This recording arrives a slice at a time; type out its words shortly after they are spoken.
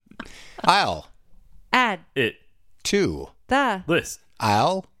I'll Add. It. to The. List.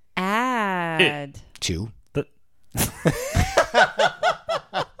 I'll Add. to The.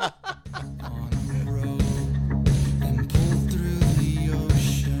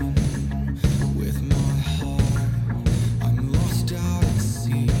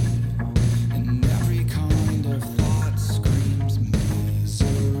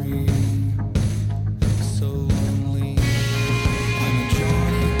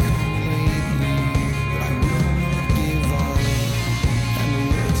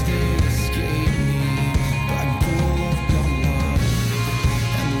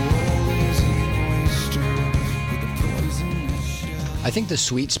 I think the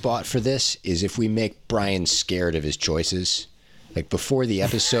sweet spot for this is if we make Brian scared of his choices. Like before the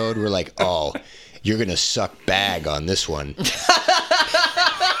episode, we're like, oh, you're going to suck bag on this one.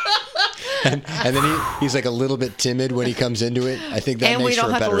 and then he's like a little bit timid when he comes into it. I think that makes for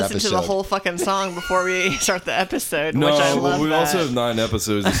a better episode. And we don't have to listen to the whole fucking song before we start the episode, No, which I love. we also have 9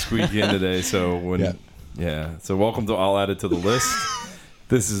 episodes to squeak in today. So yeah. So welcome to I'll Add It to the List.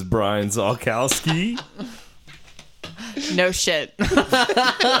 This is Brian Zalkowski. No shit.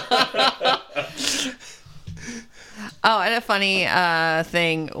 Oh, and a funny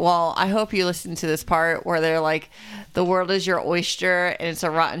thing. Well, I hope you listen to this part where they're like, the world is your oyster and it's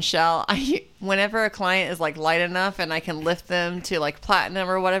a rotten shell. Whenever a client is like light enough and I can lift them to like platinum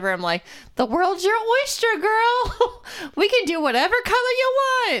or whatever, I'm like, the world's your oyster, girl. We can do whatever color you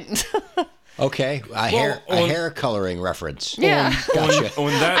want. Okay, a hair coloring reference. Yeah. Gotcha. On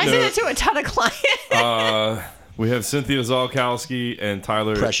that I note, sent it to a ton of clients. we have Cynthia Zalkowski and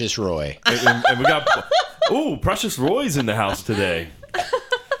Tyler Precious Roy. And we got Precious Roy's in the house today.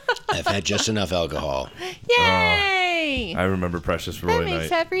 I've had just enough alcohol. Yay! I remember Precious Roy That makes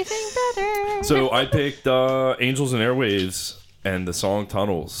night. everything better. So I picked Angels and Airwaves and the song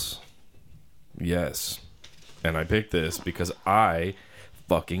Tunnels. Yes. And I picked this because I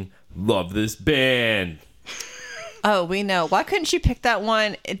fucking love this band. Oh, we know. Why couldn't you pick that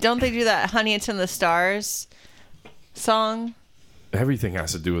one? Don't they do that Honey, It's in the Stars song? Everything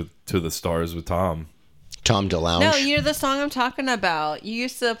has to do with To the Stars with Tom. Tom DeLonge. No, you know the song I'm talking about. You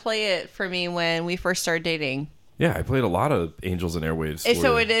used to play it for me when we first started dating. Yeah, I played a lot of Angels and Airwaves.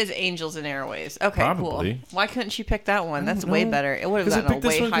 So it is Angels and Airwaves. Okay, Probably. Cool. Why couldn't you pick that one? That's way better. It would have gotten a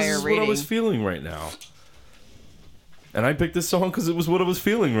way higher this is rating. what I was feeling right now. And I picked this song because it was what I was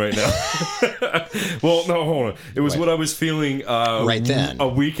feeling right now. Well, no, hold on. It was what I was feeling right then. A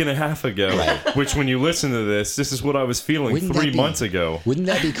week and a half ago. Right. Which, when you listen to this is what I was feeling 3 months ago. Wouldn't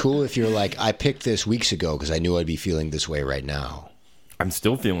that be cool if you're like, I picked this weeks ago because I knew I'd be feeling this way right now? I'm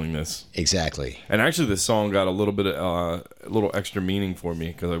still feeling this. Exactly. And actually, this song got a little bit, a little extra meaning for me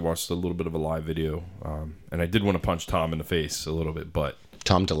because I watched a little bit of a live video, and I did want to punch Tom in the face a little bit, but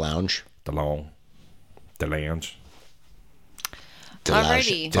Tom DeLonge. DeLonge.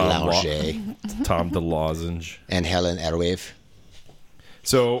 Alrighty. DeLonge. Tom DeLozenge. And Helen Airwave.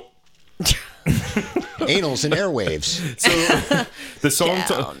 So, Angels and Airwaves. So the song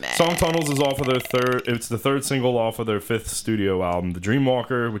Tunnels is off of their third. It's the third single off of their 5th studio album, The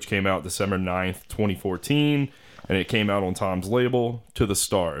Dreamwalker, which came out December 9th, 2014, and it came out on Tom's label, To the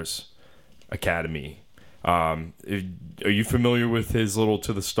Stars Academy. Are you familiar with his little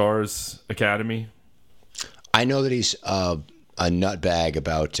To the Stars Academy? I know that he's a nutbag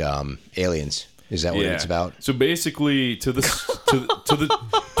about aliens. Is that what it's about? So basically, to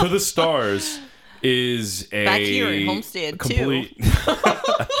the Stars is a back here in Homestead complete.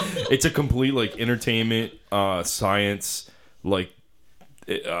 It's a complete like entertainment, science, like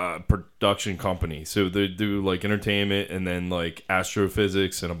production company. So they do like entertainment and then like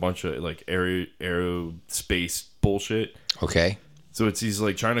astrophysics and a bunch of like aerospace bullshit. Okay. So he's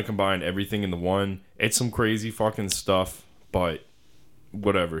like trying to combine everything into one. It's some crazy fucking stuff, but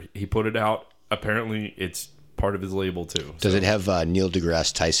whatever. He put it out. Apparently, it's part of his label too. Does it have Neil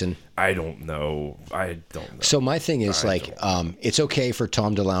deGrasse Tyson? I don't know. So my thing is it's okay for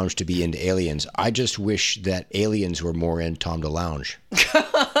Tom DeLonge to be into aliens. I just wish that aliens were more in Tom DeLonge.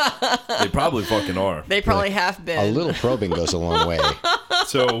 They probably fucking are. They probably have been. A little probing goes a long way.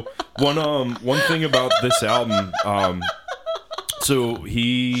 So one thing about this album, so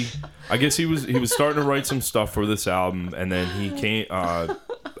I guess he was starting to write some stuff for this album, and then he came. I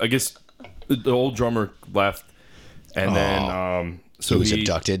guess the old drummer left, and then so he was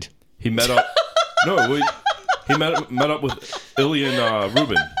abducted. He met up. No, he met up with Ilian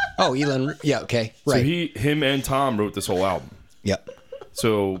Rubin. Oh, Elon. Yeah. Okay. Right. So him and Tom wrote this whole album. Yep.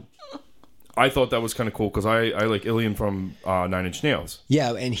 So I thought that was kind of cool because I like Ilian from 9 Inch Nails.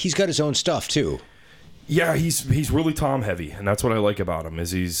 Yeah, and he's got his own stuff too. Yeah, he's really Tom heavy, and that's what I like about him.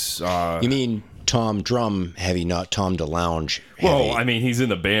 Is he's You mean Tom drum heavy, not Tom DeLonge heavy? well, I mean, he's in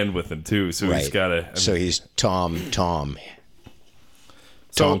the band with him too, so he's got to. So he's Tom.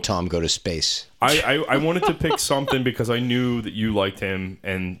 So Tom, go to space. I wanted to pick something because I knew that you liked him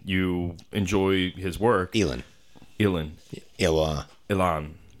and you enjoy his work. Ilan.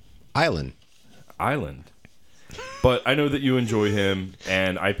 Island. But I know that you enjoy him,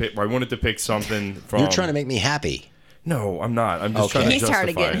 and I wanted to pick something from... You're trying to make me happy. No, I'm not. I'm just trying to He's justify tired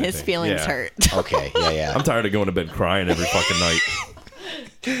of getting his feelings hurt. Okay, yeah. I'm tired of going to bed crying every fucking night.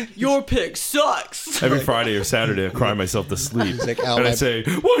 Your sucks. Every Friday or Saturday, I cry myself to sleep. Like, and I say,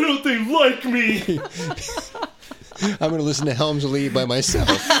 why don't they like me? I'm going to listen to Helmsley by myself.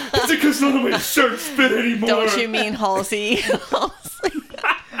 Is it because none of my shirts fit anymore? Don't you mean Halsey?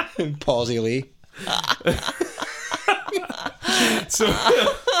 Palsy Lee. So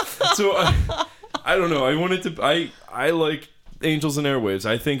I don't know. I like Angels and Airwaves.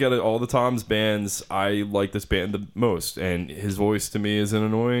 I think out of all the Tom's bands, I like this band the most, and his voice to me isn't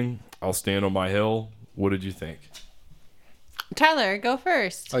annoying. I'll stand on my hill. What did you think? Tyler, go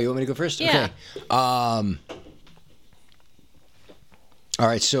first. Oh, you want me to go first? Yeah. Okay. All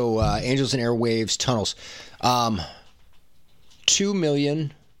right. So Angels and Airwaves, Tunnels.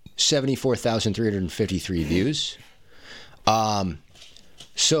 2,074,353 views.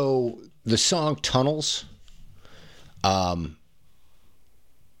 So the song Tunnels,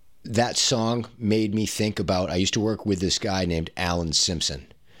 that song made me think about, I used to work with this guy named Alan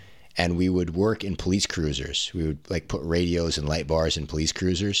Simpson, and we would work in police cruisers. We would like put radios and light bars in police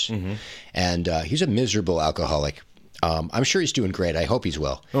cruisers. Mm-hmm. And he's a miserable alcoholic. I'm sure he's doing great. I hope he's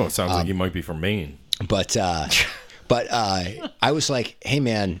well. Oh, it sounds like he might be from Maine. But I was like, hey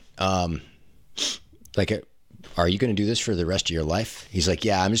man, like, are you going to do this for the rest of your life? He's like,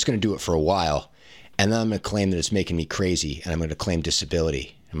 yeah, I'm just going to do it for a while. And then I'm going to claim that it's making me crazy, and I'm going to claim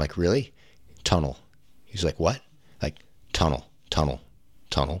disability. I'm like, really? Tunnel. He's like, what? Like, tunnel.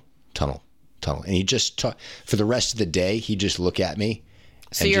 And he just, for the rest of the day, he'd just look at me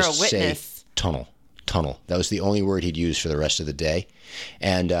so and you're just a witness. say, tunnel. That was the only word he'd use for the rest of the day.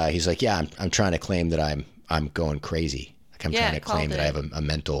 And he's like, yeah, I'm trying to claim that I'm going crazy. Like, I'm trying to claim that I have a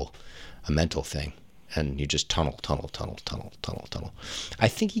mental thing. And you just tunnel. I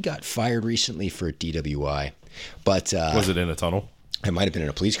think he got fired recently for DWI, but was it in a tunnel? It might have been in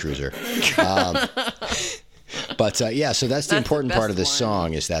a police cruiser. But yeah, so that's the important part of this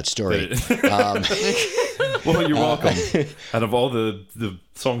song is that story. Well, you're welcome. Out of all the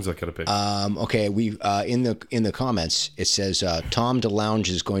songs I could have picked. Okay, we in the comments it says Tom DeLonge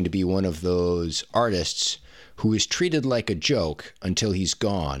is going to be one of those artists who is treated like a joke until he's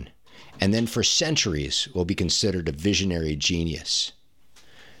gone, and then for centuries will be considered a visionary genius.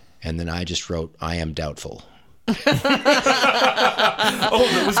 And then I just wrote, I am doubtful. Oh,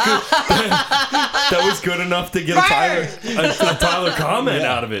 that was good. That was good enough to get a Tyler comment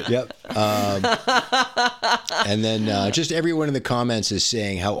out of it. Yep. And then just everyone in the comments is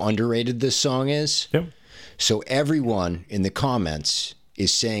saying how underrated this song is. Yep. So everyone in the comments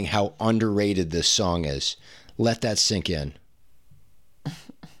is saying how underrated this song is. Let that sink in.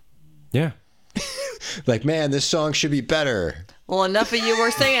 Yeah. Like, man, this song should be better. Well, enough of you were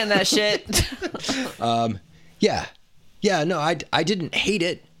saying that shit. Yeah. No, I didn't hate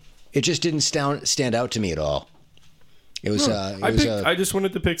it. It just didn't stand out to me at all. It was. I just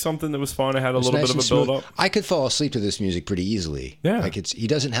wanted to pick something that was fun. I had a little nice bit of a build build up. I could fall asleep to this music pretty easily. Yeah. Like he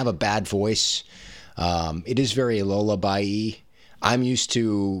doesn't have a bad voice. It is very lullaby-y. I'm used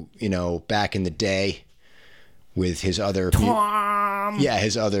to, back in the day with his other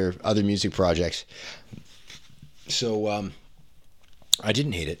his other music projects. So I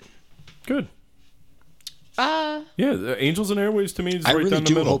didn't hate it. Good. Yeah, Angels and Airwaves to me is right down the middle. I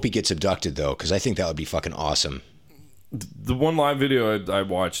really do hope he gets abducted though, because I think that would be fucking awesome. The one live video I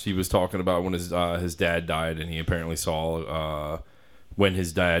watched, he was talking about when his dad died, and he apparently saw when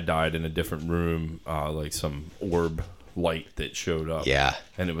his dad died in a different room, like some orb light that showed up. Yeah,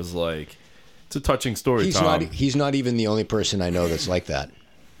 and it was like, it's a touching story. He's not even the only person I know that's like that.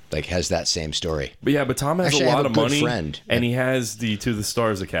 Like, has that same story. But Tom has a lot of money, friend. And he has the To the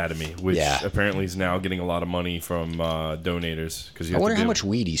Stars Academy, which apparently is now getting a lot of money from donators. I wonder how much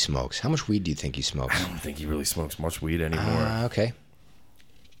weed he smokes. How much weed do you think he smokes? I don't think he really smokes much weed anymore. Okay.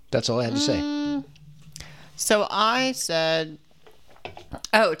 That's all I had to say. So I said,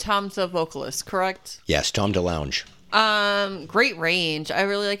 Tom's a vocalist, correct? Yes, Tom DeLonge. Great range. I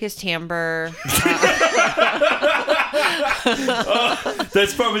really like his timbre.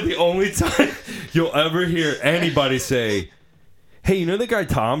 That's probably the only time you'll ever hear anybody say, hey, you know the guy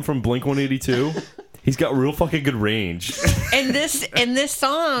Tom from Blink-182? He's got real fucking good range. In this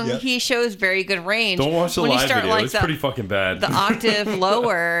song, he shows very good range. Don't watch the when live you start, video. like, It's pretty fucking bad. The octave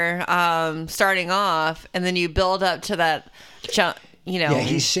lower, starting off, and then you build up to that jump. Yeah,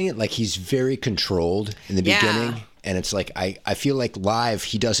 he's singing like he's very controlled in the beginning. And it's like, I feel like live,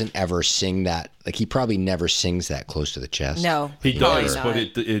 he doesn't ever sing that. Like, he probably never sings that close to the chest. No. He does, but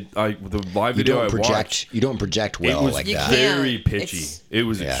the live video I watched... You don't project well like that. It was very pitchy. It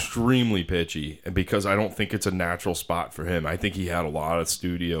was extremely pitchy, because I don't think it's a natural spot for him. I think he had a lot of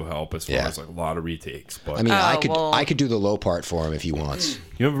studio help as far as like a lot of retakes. But I mean, I could do the low part for him if he wants.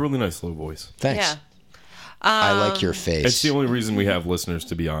 You have a really nice low voice. Thanks. Yeah. I like your face. It's the only reason we have listeners,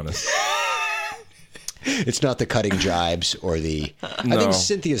 to be honest. It's not the cutting jibes or the... I think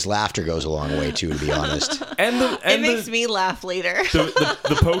Cynthia's laughter goes a long way, too, to be honest. It makes me laugh later.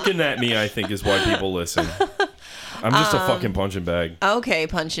 The poking at me, I think, is why people listen. I'm just a fucking punching bag. Okay,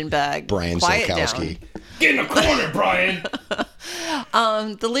 punching bag. Brian Solkowski. Get in the corner, Brian!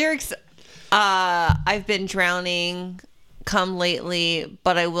 The lyrics, I've been drowning, come lately,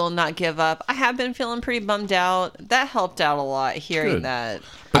 but I will not give up. I have been feeling pretty bummed out. That helped out a lot, hearing that.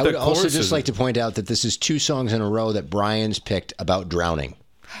 I would also just like to point out that this is 2 songs in a row that Brian's picked about drowning.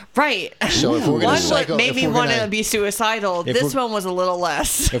 Right. So if we're one made me want to be suicidal. This one was a little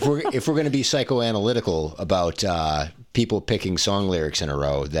less. If we're going to be psychoanalytical about people picking song lyrics in a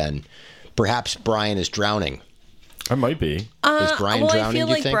row, then perhaps Brian is drowning. I might be. Is Brian drowning, I feel do you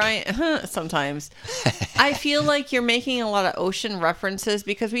like think? Brian, sometimes. I feel like you're making a lot of ocean references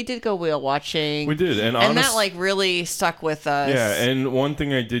because we did go whale watching. We did. And that like really stuck with us. Yeah, and one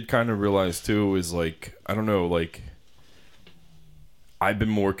thing I did kind of realize too is like, I don't know, like I've been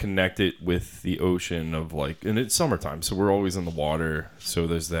more connected with the ocean of like, and it's summertime, so we're always in the water. So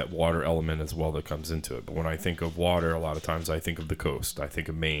there's that water element as well that comes into it. But when I think of water, a lot of times I think of the coast. I think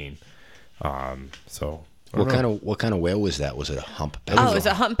of Maine. What kind of whale was that? Was it a humpback? Oh, it was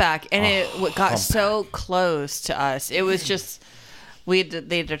a humpback, and it got so close to us. It was just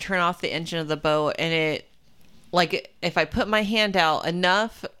they had to turn off the engine of the boat, and it like if I put my hand out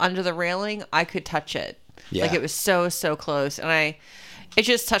enough under the railing, I could touch it. Yeah. Like it was so close, and it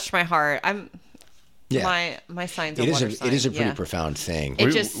just touched my heart. My signs. It is a pretty profound thing.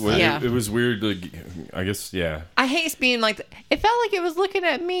 It was weird. Like, I guess, yeah. I hate being like. It felt like it was looking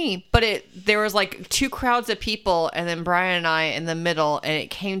at me, but there was like 2 crowds of people, and then Brian and I in the middle, and it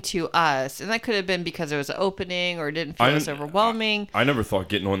came to us, and that could have been because it was an opening or it didn't feel as overwhelming. I never thought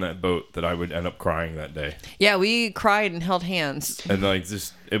getting on that boat that I would end up crying that day. Yeah, we cried and held hands, and like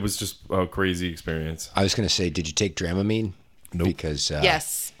it was just a crazy experience. I was going to say, did you take Dramamine? Nope. Because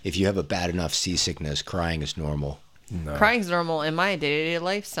yes, if you have a bad enough seasickness, crying is normal. No. Crying's normal in my day-to-day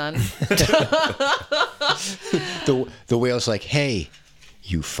life, son. The whale's like, hey,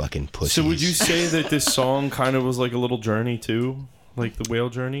 you fucking pussies. So would you say that this song kind of was like a little journey too? Like the whale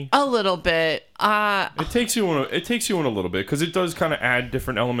journey? A little bit. It takes you on a little bit because it does kind of add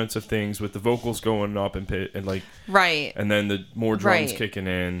different elements of things with the vocals going up and like right, and then the more drums kicking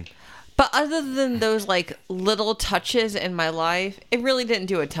in. But other than those like little touches in my life, it really didn't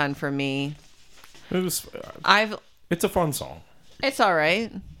do a ton for me. It's a fun song. It's all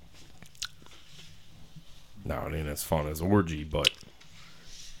right. No, I mean as fun as orgy, but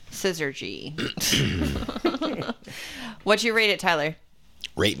Scissor G. What'd you rate it, Tyler?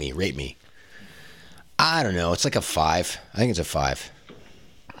 Rate me. I don't know. It's like a 5. I think it's a 5.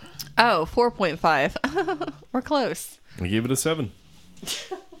 Oh, 4.5. We're close. I gave it a 7.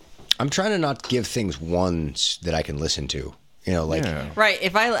 I'm trying to not give things ones that I can listen to. You know, like right.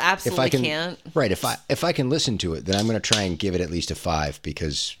 If I absolutely can't. Right. If I can listen to it, then I'm going to try and give it at least a 5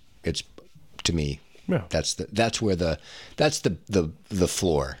 because it's, to me, that's the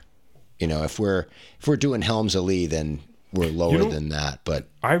floor. You know, if we're doing Helms Ali, then we're lower than that. But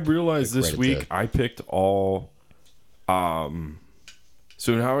I realized this week I picked all.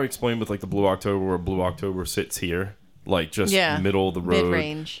 So how I explained with like the Blue October, where Blue October sits here. Like just middle of the road,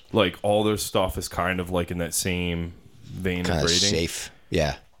 mid-range. Like all their stuff is kind of like in that same vein kind of rating. Safe,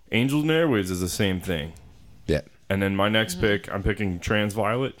 yeah. Angels and Airwaves is the same thing. Yeah. And then my next pick, I'm picking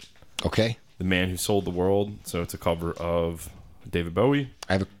Transviolet. Okay. The Man Who Sold the World. So it's a cover of David Bowie.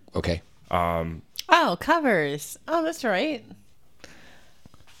 Okay. Oh, covers. Oh, that's right.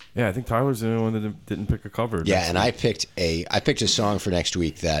 Yeah, I think Tyler's the only one that didn't pick a cover. Yeah, and I picked a song for next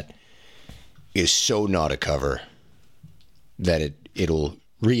week that is so not a cover that it'll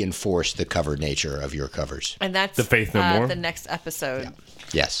reinforce the cover nature of your covers. And that's The Faith No More? The next episode. Yeah.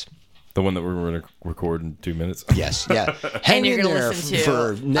 Yes. The one that we're going to record in 2 minutes? Yes, yeah. Hang and you're in going to there listen to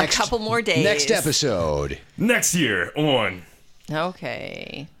for a couple more days. Next episode. Next year on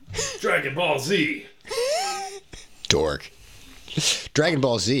Okay. Dragon Ball Z. dork. Dragon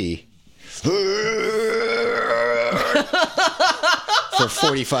Ball Z for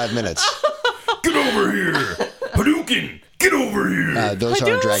 45 minutes. Get over here, Hadouken! Get over here. Those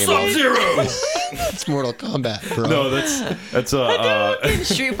aren't Dragon Ball Z. Sub-Zero. It's Mortal Kombat, bro. No, that's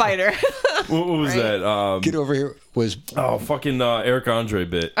Street Fighter. what was that? Get over here was Fucking Eric Andre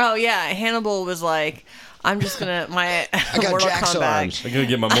bit. Oh yeah, Hannibal was like, I'm just gonna I got Mortal Jack's Kombat. arms. I'm gonna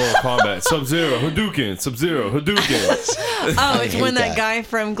get my Mortal Kombat. Sub-Zero, Hadouken, Sub-Zero, Hadouken. Oh, it's hate when that that. guy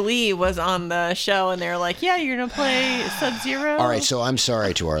from Glee was on the show, and they were like, "Yeah, you're gonna play Sub-Zero." all right. So I'm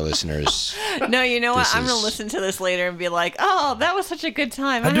sorry to our listeners. No, you know what? This I'm gonna is- listen to this later and be like, "Oh, that was such a good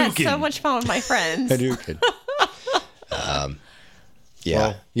time. I had so Hadouken. much fun with my friends." Hadouken. Yeah.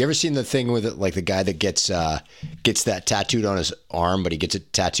 Well- You ever seen the thing with it, like the guy that gets that tattooed on his arm, but he gets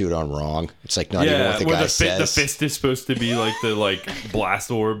it tattooed on wrong? It's like not even Yeah, what the where guy the says. fist is supposed to be like the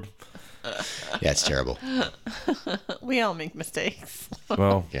blast orb. Yeah, it's terrible. We all make mistakes.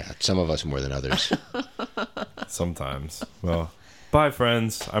 Well, Yeah, some of us more than others. sometimes. Well, bye,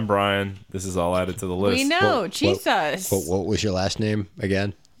 friends. I'm Brian. This is all added to the list. We know, What- Jesus. What was your last name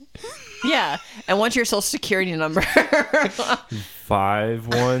again? Yeah, and what's your social security number?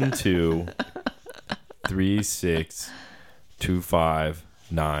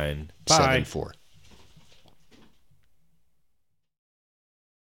 512-36-259. Bye. 7-4.